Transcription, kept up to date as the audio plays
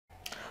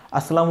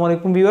আসসালামু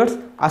আলাইকুম ভিউয়ার্স,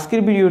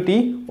 আজকের ভিডিওটি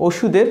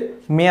ওষুধের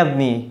মেয়াদ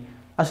নিয়ে।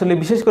 আসলে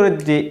বিশেষ করে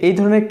যে এই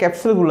ধরনের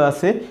ক্যাপসুলগুলো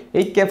আছে,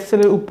 এই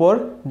ক্যাপসুলের উপর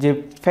যে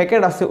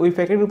প্যাকেট আছে ওই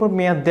প্যাকেটের উপর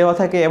মেয়াদ দেওয়া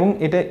থাকে এবং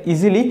এটা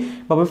ইজিলি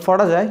ভাবে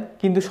পড়া যায়।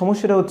 কিন্তু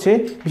সমস্যাটা হচ্ছে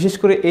বিশেষ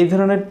করে এই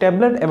ধরনের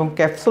ট্যাবলেট এবং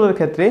ক্যাপসুলের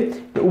ক্ষেত্রে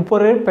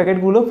উপরের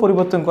প্যাকেটগুলো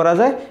পরিবর্তন করা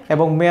যায়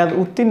এবং মেয়াদ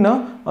উত্তীর্ণ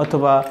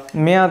অথবা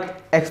মেয়াদ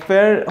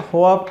এক্সপায়ার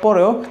হওয়ার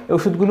পরেও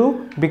ওষুধগুলো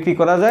বিক্রি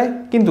করা যায়।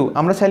 কিন্তু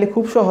আমরা চাইলে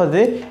খুব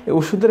সহজে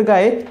ওষুধের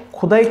গায়ে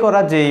খোদাই করা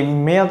যে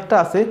মেয়াদটা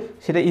আছে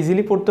সেটা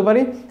ইজিলি পড়তে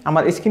পারি।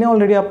 আমার স্ক্রিনে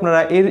অলরেডি আপনারা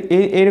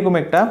এইরকম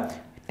একটা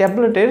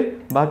ট্যাবলেটের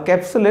বা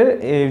ক্যাপসুলের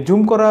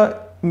জুম করা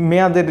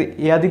মেয়াদের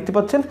দেখতে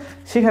পাচ্ছেন।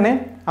 সেখানে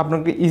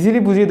আপনাকে ইজিলি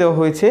বুঝিয়ে দেওয়া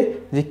হয়েছে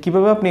যে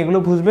কিভাবে আপনি এগুলো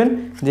বুঝবেন।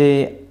 যে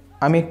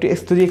আমি একটু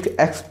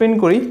এক্সপ্লেন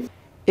করি।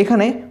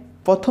 এখানে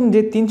প্রথম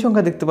যে 3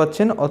 সংখ্যা দেখতে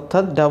পাচ্ছেন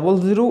অর্থাৎ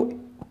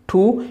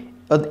 002,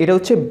 এটা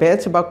হচ্ছে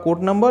ব্যাচ বা কোড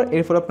নাম্বার।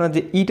 এরপর আপনারা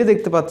যে ইটা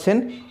দেখতে পাচ্ছেন,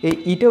 এই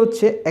ইটা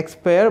হচ্ছে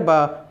এক্সপায়ার বা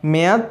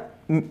মেয়াদ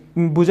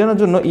বোঝানোর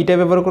জন্য ইটা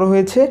ব্যবহার করা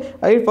হয়েছে।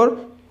 আর এরপর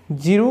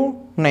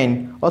 09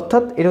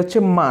 অর্থাৎ এটা হচ্ছে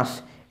মাস।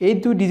 এই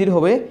 2 ডিজিট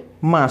হবে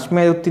মাস,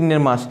 মেয়াদ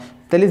উত্তীর্ণের মাস।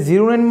 তাহলে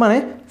 09 মানে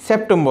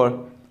সেপ্টেম্বর।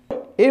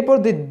 এরপর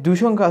যে 2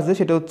 সংখ্যা আছে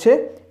সেটা হচ্ছে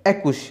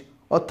 21,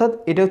 অর্থাৎ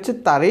এটা হচ্ছে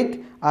তারিখ।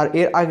 আর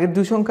এর আগের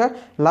 2 সংখ্যা,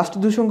 লাস্ট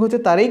 2 সংখ্যা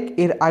হচ্ছে তারিখ,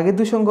 এর আগের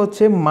 2 সংখ্যা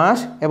হচ্ছে মাস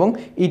এবং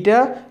এটা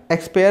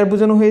এক্সপায়ার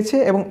বোঝানো হয়েছে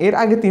এবং এর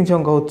আগে 3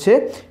 সংখ্যা হচ্ছে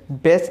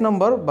ব্যাচ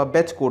নাম্বার বা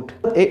ব্যাচ কোড।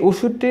 এই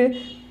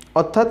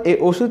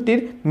ওষুধটির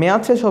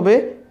মেয়াদ শেষ হবে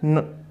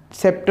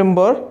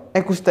সেপ্টেম্বর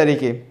 21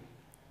 তারিখে।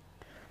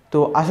 তো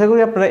আশা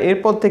করি আপনারা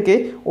এরপর থেকে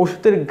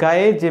ওষুধের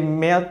গায়ে যে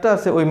মেয়াদটা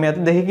আছে ওই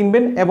মেয়াদটা দেখে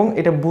কিনবেন এবং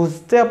এটা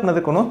বুঝতে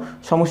আপনাদের কোনো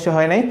সমস্যা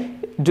হয় নাই।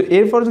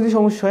 এরপর যদি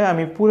সমস্যা হয়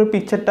আমি পুরো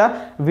পিকচারটা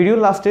ভিডিও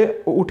লাস্টে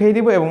উঠিয়ে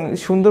দিব এবং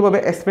সুন্দরভাবে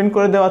এক্সপ্লেন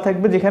করে দেওয়া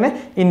থাকবে যেখানে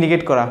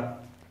ইন্ডিকেট করা।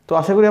 তো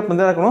আশা করি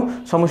আপনাদের আর কোনো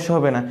সমস্যা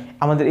হবে না।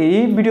 আমাদের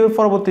এই ভিডিওর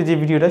পরবর্তী যে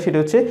ভিডিওটা সেটা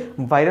হচ্ছে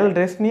ভাইরাল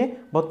ড্রেস নিয়ে।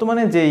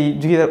 বর্তমানে যেই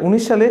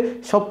 2019 সালে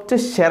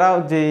সবচেয়ে সেরা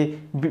যে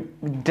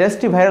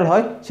ড্রেসটি ভাইরাল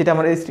হয় সেটা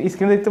আমার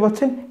স্ক্রিনে দেখতে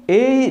পাচ্ছেন।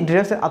 এই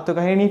ড্রেসের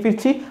আত্মকাহিনী নিয়ে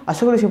ফিরছি।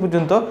 আশা করি সে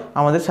পর্যন্ত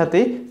আমাদের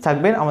সাথেই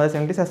থাকবেন আমাদের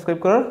চ্যানেলটি সাবস্ক্রাইব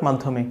করার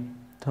মাধ্যমে।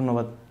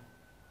 ধন্যবাদ।